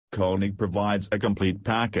Koenig provides a complete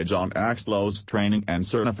package on Axelos training and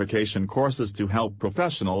certification courses to help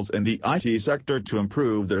professionals in the IT sector to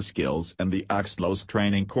improve their skills in the Axelos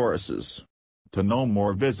training courses. To know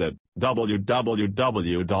more, visit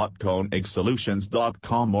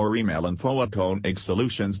www.koenigsolutions.com or email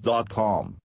info@koenigsolutions.com.